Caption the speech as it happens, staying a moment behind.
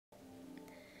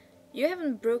You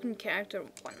haven't broken character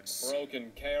once.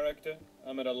 Broken character?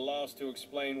 I'm at a loss to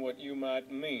explain what you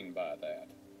might mean by that.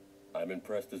 I'm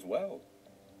impressed as well.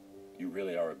 You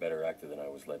really are a better actor than I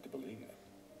was led to believe.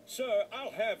 Sir,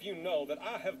 I'll have you know that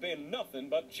I have been nothing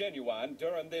but genuine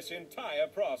during this entire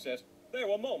process. There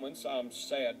were moments, I'm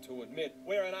sad to admit,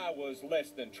 wherein I was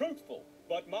less than truthful.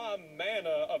 But my manner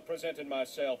of presenting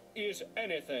myself is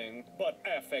anything but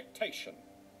affectation.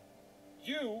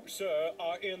 You, sir,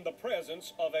 are in the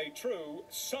presence of a true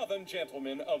Southern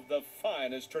gentleman of the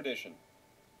finest tradition.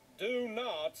 Do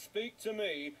not speak to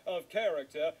me of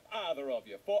character, either of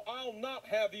you, for I'll not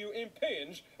have you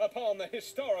impinge upon the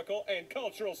historical and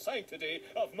cultural sanctity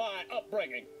of my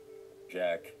upbringing.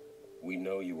 Jack, we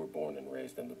know you were born and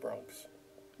raised in the Bronx.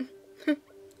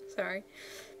 Sorry.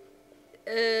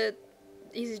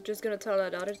 He's just gonna tell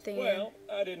that other thing. Well,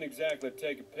 I didn't exactly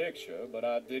take a picture, but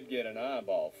I did get an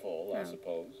eyeball full, I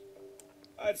suppose.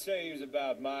 I'd say he was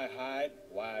about my height,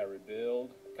 wiry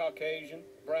build, Caucasian,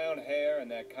 brown hair,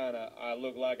 and that kind of, I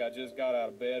look like I just got out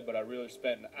of bed, but I really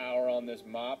spent an hour on this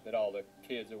mop that all the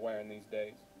kids are wearing these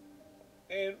days.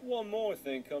 And one more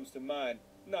thing comes to mind,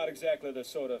 not exactly the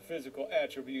sort of physical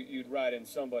attribute you'd write in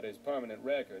somebody's permanent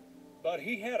record, but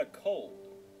he had a cold.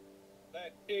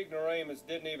 That ignoramus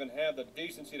didn't even have the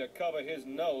decency to cover his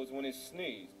nose when he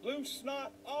sneezed. Blew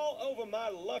snot all over my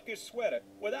lucky sweater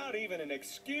without even an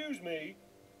excuse me.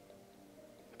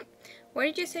 Where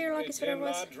did you say your lucky sweater was?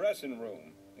 It's in my dressing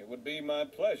room. It would be my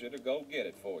pleasure to go get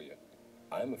it for you.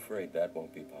 I'm afraid that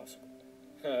won't be possible.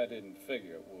 I didn't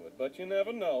figure it would, but you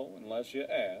never know unless you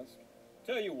ask.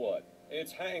 Tell you what,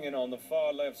 it's hanging on the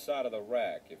far left side of the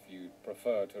rack if you'd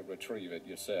prefer to retrieve it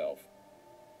yourself.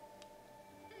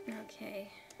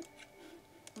 Okay.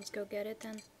 Let's go get it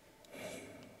then.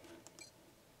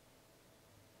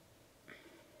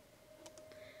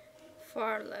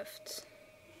 Far left.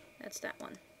 That's that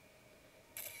one.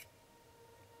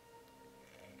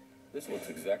 This looks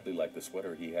exactly like the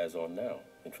sweater he has on now.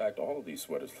 In fact, all of these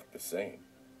sweaters look the same.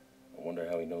 I wonder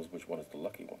how he knows which one is the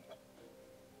lucky one.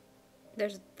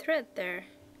 There's a thread there.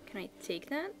 Can I take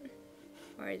that?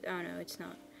 Or oh no, it's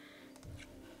not.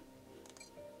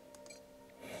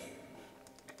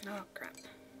 Oh crap.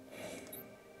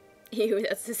 Ew,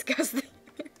 that's disgusting.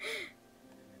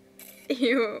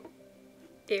 Ew.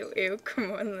 Ew, ew,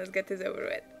 come on, let's get this over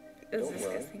with. That's Don't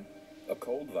disgusting. worry. A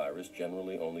cold virus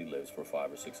generally only lives for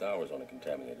 5 or 6 hours on a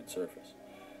contaminated surface.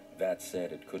 That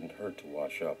said, it couldn't hurt to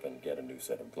wash up and get a new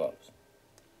set of gloves.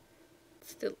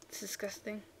 Still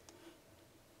disgusting.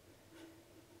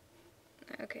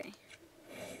 Okay.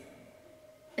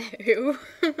 Ew.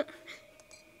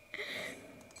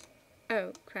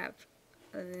 Oh crap.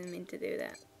 I didn't mean to do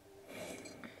that.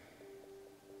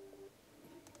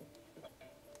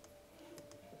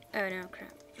 Oh no,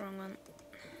 crap. Wrong one.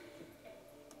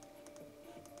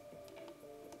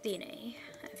 DNA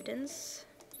evidence.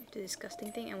 The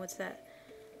disgusting thing. And what's that?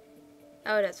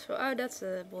 Oh, that's for. Oh, that's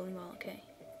a bowling ball. Okay.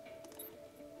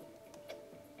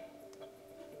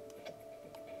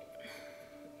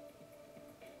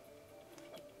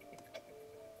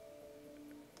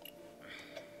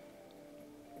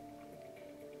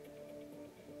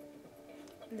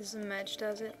 This match,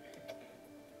 does it?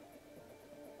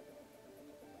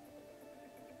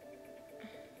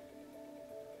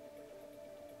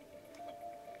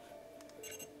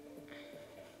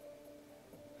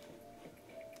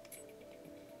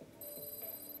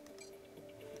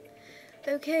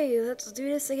 Okay, let's do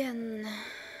this again.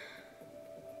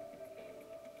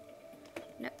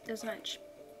 Nope, doesn't match.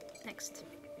 Next.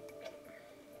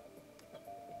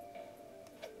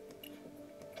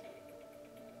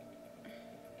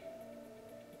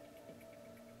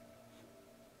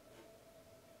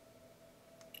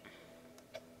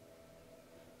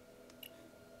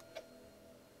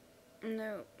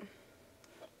 No.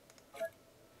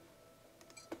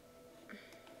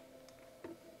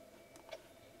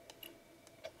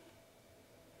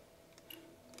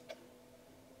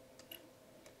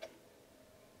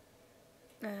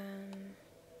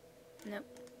 Nope.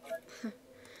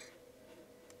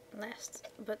 Last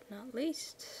but not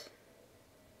least.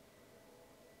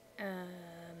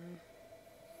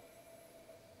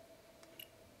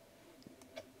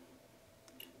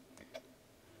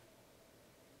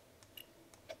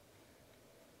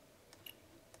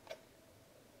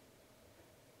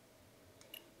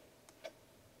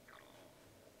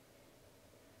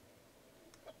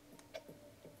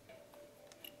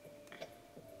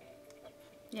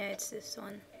 Yeah, it's this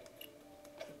one.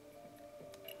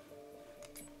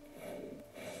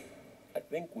 I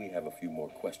think we have a few more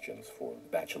questions for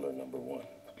Bachelor number 1.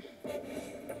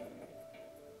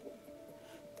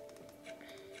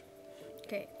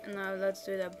 Okay, and now let's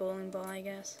do that bowling ball, I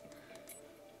guess.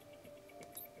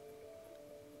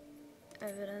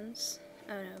 Evidence.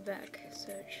 Oh no, back.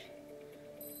 Search.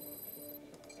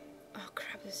 Oh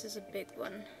crap, this is a big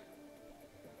one.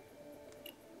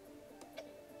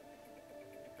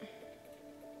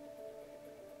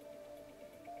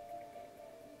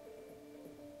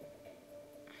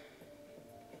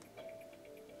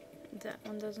 That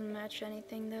one doesn't match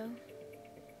anything though.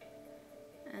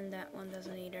 And that one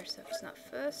doesn't either, so it's not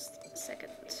first,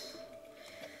 second.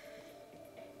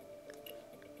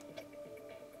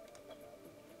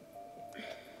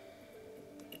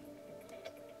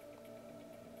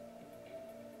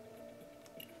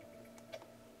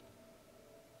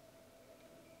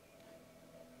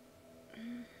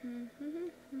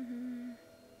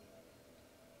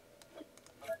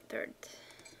 Third.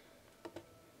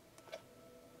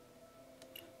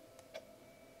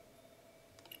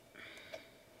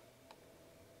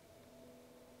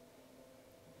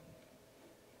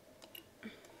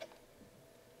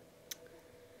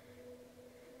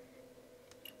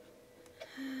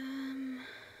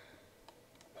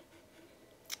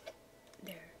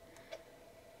 There.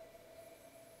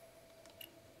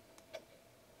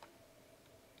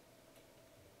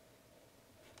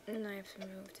 And I have to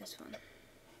remove this one.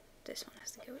 This one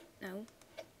has to go. No.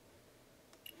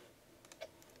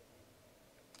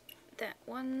 That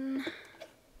one.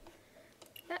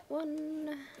 That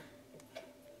one.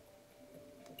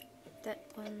 That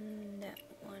one. That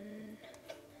one.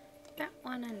 That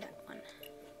one and that one.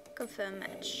 Confirm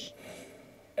match.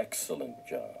 Excellent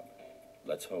job.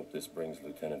 Let's hope this brings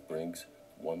Lieutenant Briggs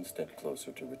one step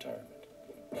closer to retirement.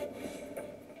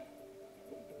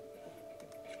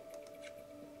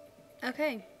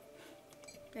 Okay.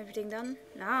 Everything done?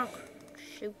 No.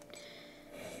 Shoot.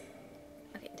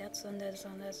 Okay, that's done, that's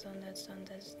done, that's done, that's done,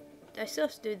 that's... I still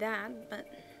have to do that, but...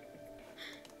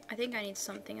 I think I need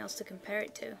something else to compare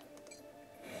it to.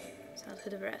 So I'll do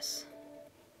the rest.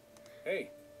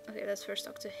 Hey. Okay, let's first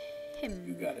talk to him.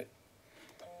 You got it.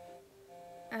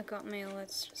 I got mail,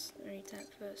 let's just read that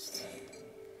first.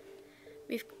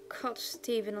 We've caught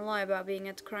Steve in a lie about being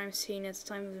at the crime scene at the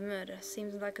time of the murder.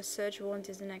 Seems like a search warrant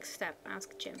is the next step.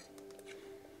 Ask Jim.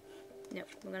 No,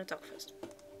 we're gonna talk first.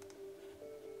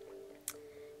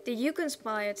 Did you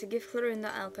conspire to give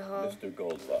Clorinda alcohol? Mr.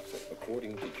 Goldwasser,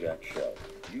 according to Jack Shell,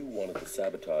 you wanted to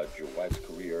sabotage your wife's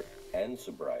career and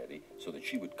sobriety so that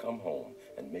she would come home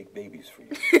and make babies for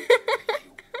you.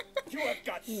 You have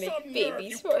got Make some nerve,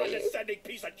 babies you for you. condescending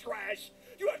piece of trash!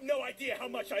 You have no idea how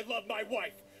much I love my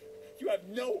wife! You have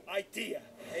no idea!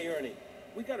 Hey, Ernie,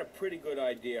 we got a pretty good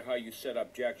idea how you set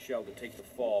up Jack Shell to take the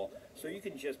fall, so you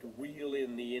can just reel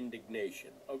in the indignation,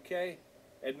 okay?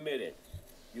 Admit it.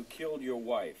 You killed your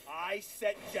wife. I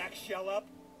set Jack Shell up?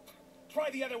 Try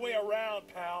the other way around,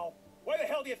 pal. Why the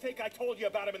hell do you think I told you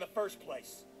about him in the first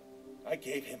place? I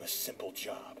gave him a simple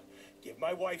job. Give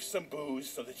my wife some booze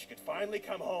so that she could finally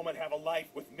come home and have a life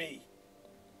with me.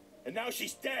 And now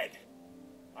she's dead.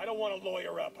 I don't want to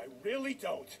lawyer up, I really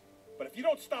don't. But if you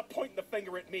don't stop pointing the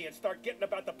finger at me and start getting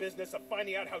about the business of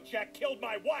finding out how Jack killed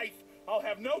my wife, I'll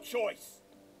have no choice.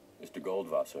 Mr.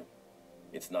 Goldwasser,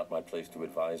 it's not my place to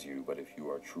advise you, but if you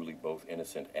are truly both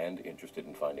innocent and interested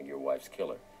in finding your wife's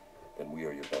killer, then we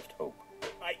are your best hope.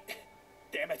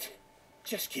 Damn it.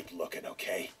 Just keep looking,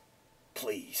 okay?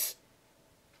 Please.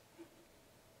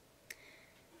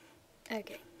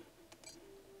 Okay.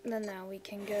 Then now we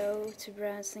can go to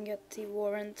Brad's and get the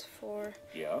warrant for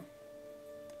Yeah?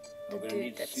 the I'm gonna dude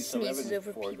need to that see some sneezes evidence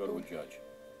over before I go people. to a judge.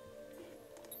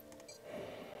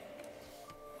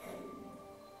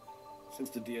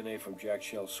 Since the DNA from Jack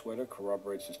Shell's sweater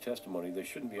corroborates his testimony, there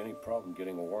shouldn't be any problem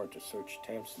getting a warrant to search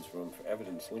Tamson's room for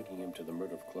evidence linking him to the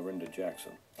murder of Clorinda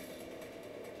Jackson.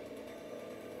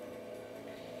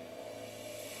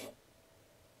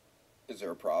 Is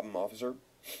there a problem, officer?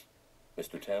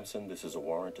 Mr. Tamson, this is a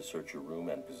warrant to search your room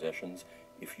and possessions.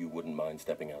 If you wouldn't mind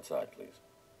stepping outside, please.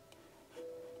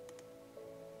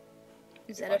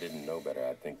 Is If that I a didn't know better,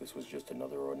 I'd think this was just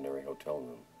another ordinary hotel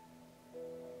room.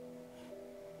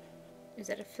 is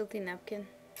that a filthy napkin?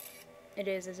 It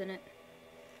is, isn't it?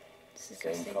 It's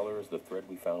disgusting. Same color as the thread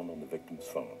we found on the victim's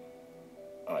phone.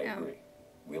 I Oh. agree.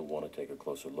 We'll want to take a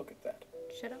closer look at that.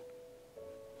 Shut up.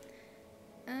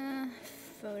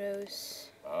 Photos.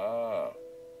 Ah,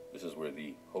 this is where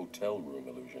the hotel room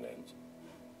illusion ends.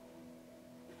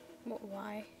 What?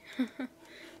 Why?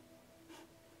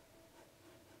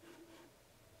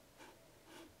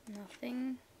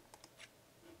 Nothing.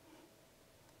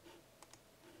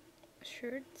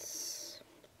 Shirts.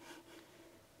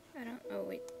 I don't. Oh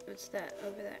wait, what's that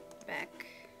over that back?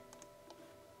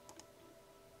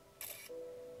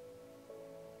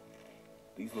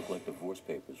 These look like divorce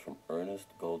papers from Ernest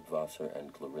Goldwasser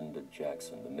and Clorinda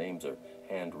Jackson. The names are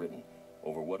handwritten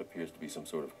over what appears to be some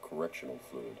sort of correctional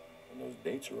fluid, and those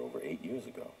dates are over 8 years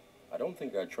ago. I don't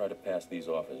think I'd try to pass these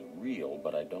off as real,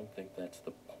 but I don't think that's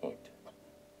the point.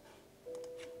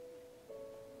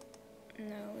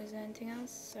 No, is there anything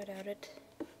else? I doubt it.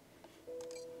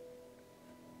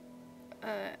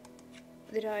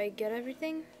 Did I get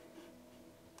everything?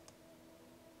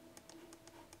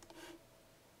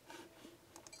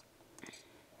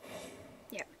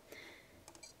 Yeah.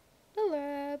 The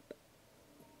lab.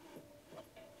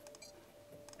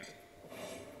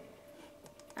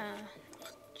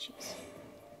 Jeez.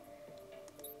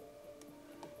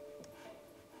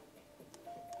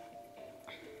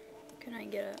 Can I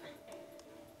get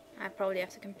a... I probably have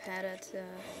to compare that to...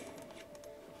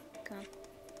 Okay,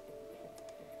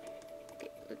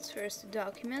 let's first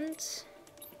document.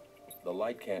 The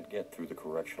light can't get through the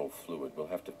correctional fluid. We'll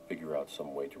have to figure out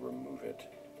some way to remove it.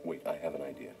 Wait, I have an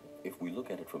idea. If we look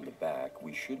at it from the back,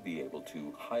 we should be able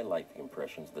to highlight the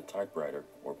impressions the typewriter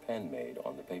or pen made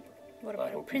on the paper. What about I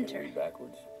a hope printer? you can read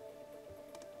backwards.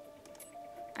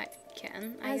 I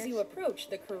can, I As guess. you approach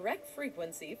the correct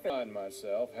frequency for Find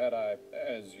myself had I,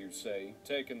 as you say,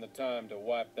 taken the time to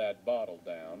wipe that bottle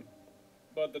down.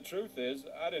 But the truth is,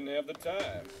 I didn't have the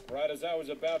time. Right as I was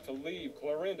about to leave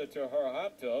Clorinda to her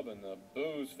hot tub and the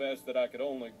booze fest that I could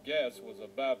only guess was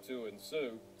about to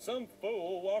ensue, some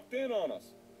fool walked in on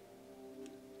us.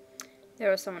 There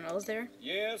was someone else there?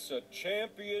 Yes, a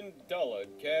champion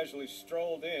dullard casually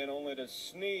strolled in only to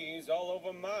sneeze all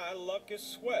over my lucky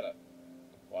sweater.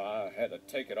 Well, I had to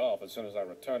take it off as soon as I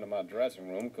returned to my dressing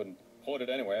room. Couldn't put it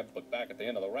anywhere but back at the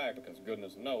end of the rack because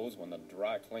goodness knows when the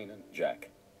dry cleaning... Jack,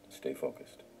 stay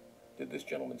focused. Did this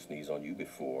gentleman sneeze on you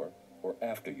before or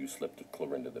after you slipped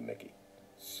Clorinda the Mickey?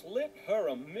 Slip her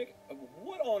a Mickey?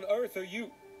 What on earth are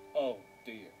you... Oh,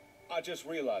 dear. I just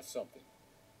realized something.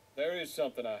 There is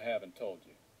something I haven't told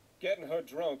you. Getting her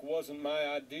drunk wasn't my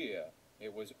idea.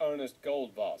 It was Ernest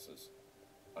Goldwasser's.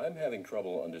 I'm having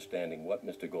trouble understanding what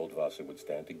Mr. Goldwasser would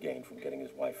stand to gain from getting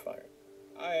his wife fired.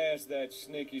 I asked that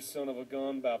sneaky son of a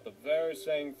gun about the very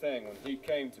same thing when he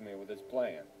came to me with his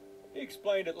plan. He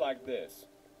explained it like this.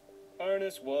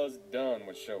 Ernest was done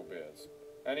with showbiz,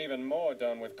 and even more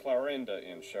done with Clorinda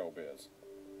in showbiz.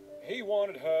 He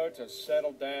wanted her to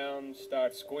settle down,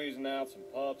 start squeezing out some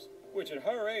pups, which at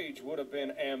her age would have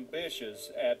been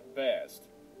ambitious at best.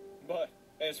 But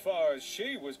as far as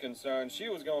she was concerned, she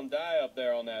was going to die up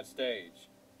there on that stage.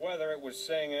 Whether it was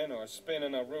singing or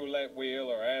spinning a roulette wheel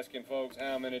or asking folks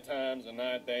how many times a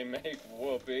night they make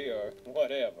whoopee or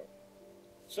whatever.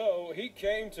 So he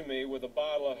came to me with a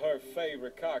bottle of her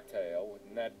favorite cocktail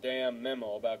and that damn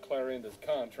memo about Clorinda's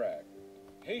contract.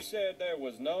 He said there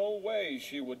was no way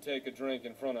she would take a drink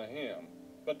in front of him,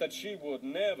 but that she would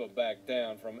never back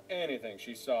down from anything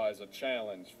she saw as a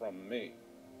challenge from me.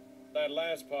 That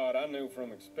last part I knew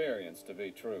from experience to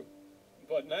be true.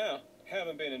 But now,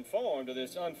 having been informed of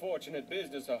this unfortunate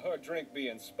business of her drink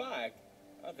being spiked,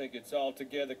 I think it's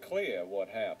altogether clear what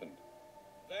happened.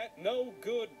 That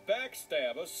no-good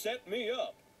backstabber set me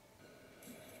up.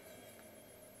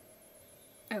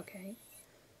 Okay.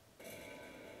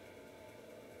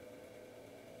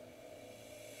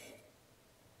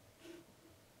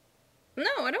 No,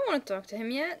 I don't want to talk to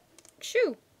him yet.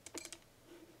 Shoo.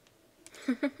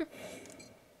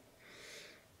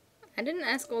 I didn't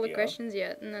ask all the questions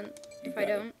yet, and then if I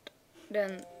don't,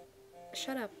 then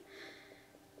shut up.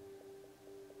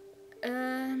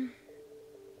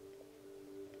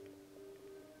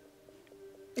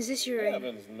 Is this your ring?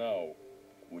 Heavens, no.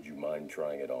 Would you mind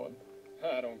trying it on?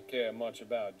 I don't care much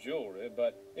about jewelry,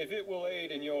 but if it will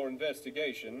aid in your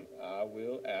investigation, I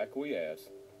will acquiesce.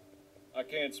 I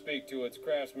can't speak to its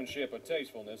craftsmanship or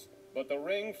tastefulness, but the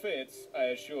ring fits, I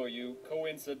assure you,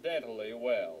 coincidentally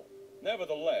well.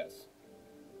 Nevertheless,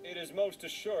 it is most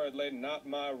assuredly not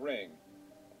my ring.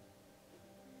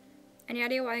 Any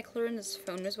idea why Clorinda's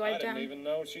phone was I wiped didn't down? even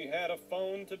know she had a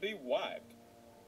phone to be wiped.